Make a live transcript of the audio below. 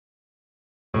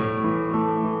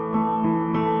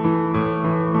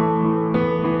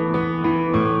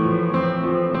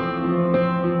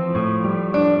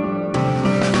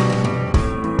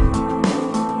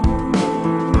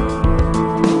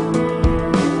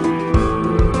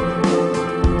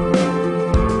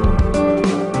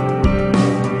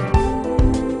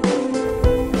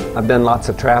I've done lots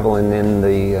of traveling in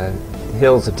the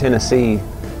hills of Tennessee,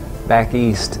 back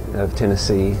east of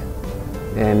Tennessee,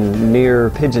 and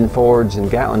near Pigeon Forge and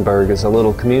Gatlinburg is a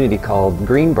little community called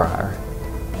Greenbrier.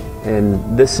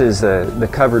 And this is the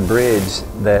covered bridge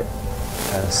that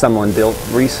someone built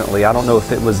recently. I don't know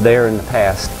if it was there in the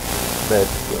past, but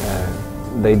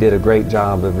they did a great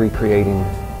job of recreating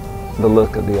the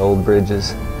look of the old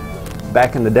bridges.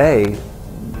 Back in the day,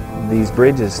 these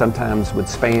bridges sometimes would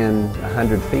span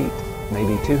 100 feet,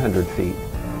 maybe 200 feet,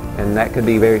 and that could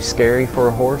be very scary for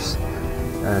a horse.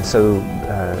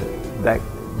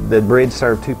 The bridge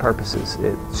served two purposes.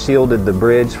 It shielded the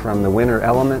bridge from the winter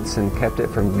elements and kept it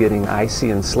from getting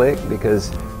icy and slick,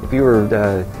 because if you were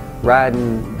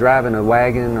driving a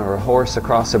wagon or a horse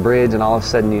across a bridge and all of a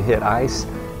sudden you hit ice,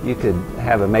 you could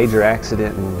have a major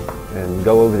accident and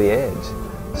go over the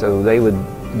edge. So they would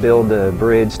build a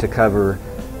bridge to cover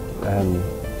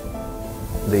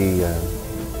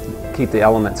keep the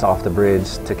elements off the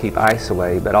bridge, to keep ice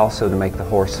away, but also to make the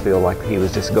horse feel like he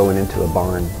was just going into a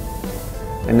barn.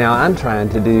 And now I'm trying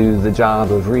to do the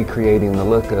job of recreating the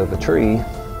look of a tree.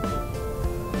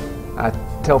 I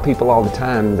tell people all the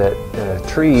time that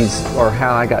trees are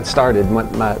how I got started.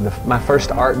 My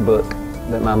first art book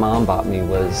that my mom bought me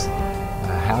was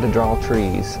How to Draw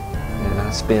Trees, and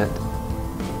I spent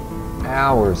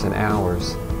hours and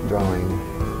hours drawing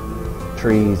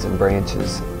trees and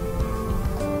branches.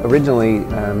 Originally,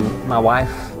 my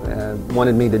wife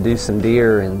wanted me to do some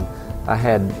deer, and I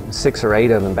had 6 or 8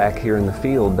 of them back here in the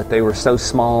field, but they were so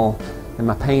small and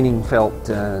my painting felt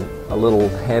a little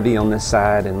heavy on this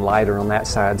side and lighter on that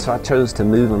side, so I chose to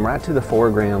move them right to the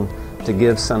foreground to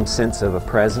give some sense of a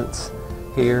presence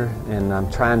here. And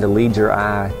I'm trying to lead your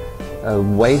eye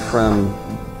away from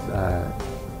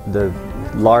the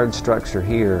large structure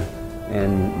here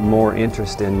and more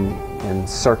interest in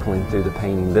circling through the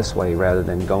painting this way rather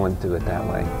than going through it that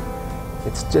way.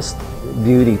 It's just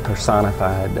beauty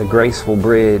personified, a graceful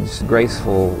bridge,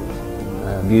 graceful,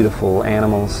 beautiful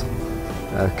animals,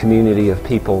 a community of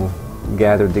people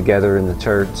gathered together in the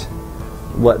church.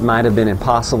 What might have been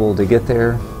impossible to get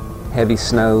there, heavy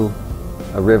snow,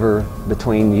 a river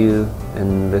between you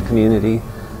and the community,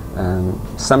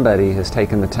 somebody has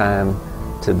taken the time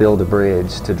to build a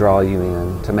bridge, to draw you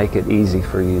in, to make it easy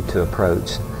for you to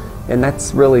approach. And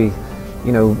that's really,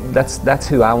 you know, that's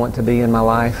who I want to be in my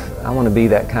life. I want to be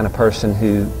that kind of person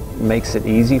who makes it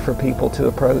easy for people to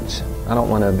approach. I don't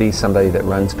want to be somebody that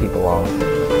runs people off.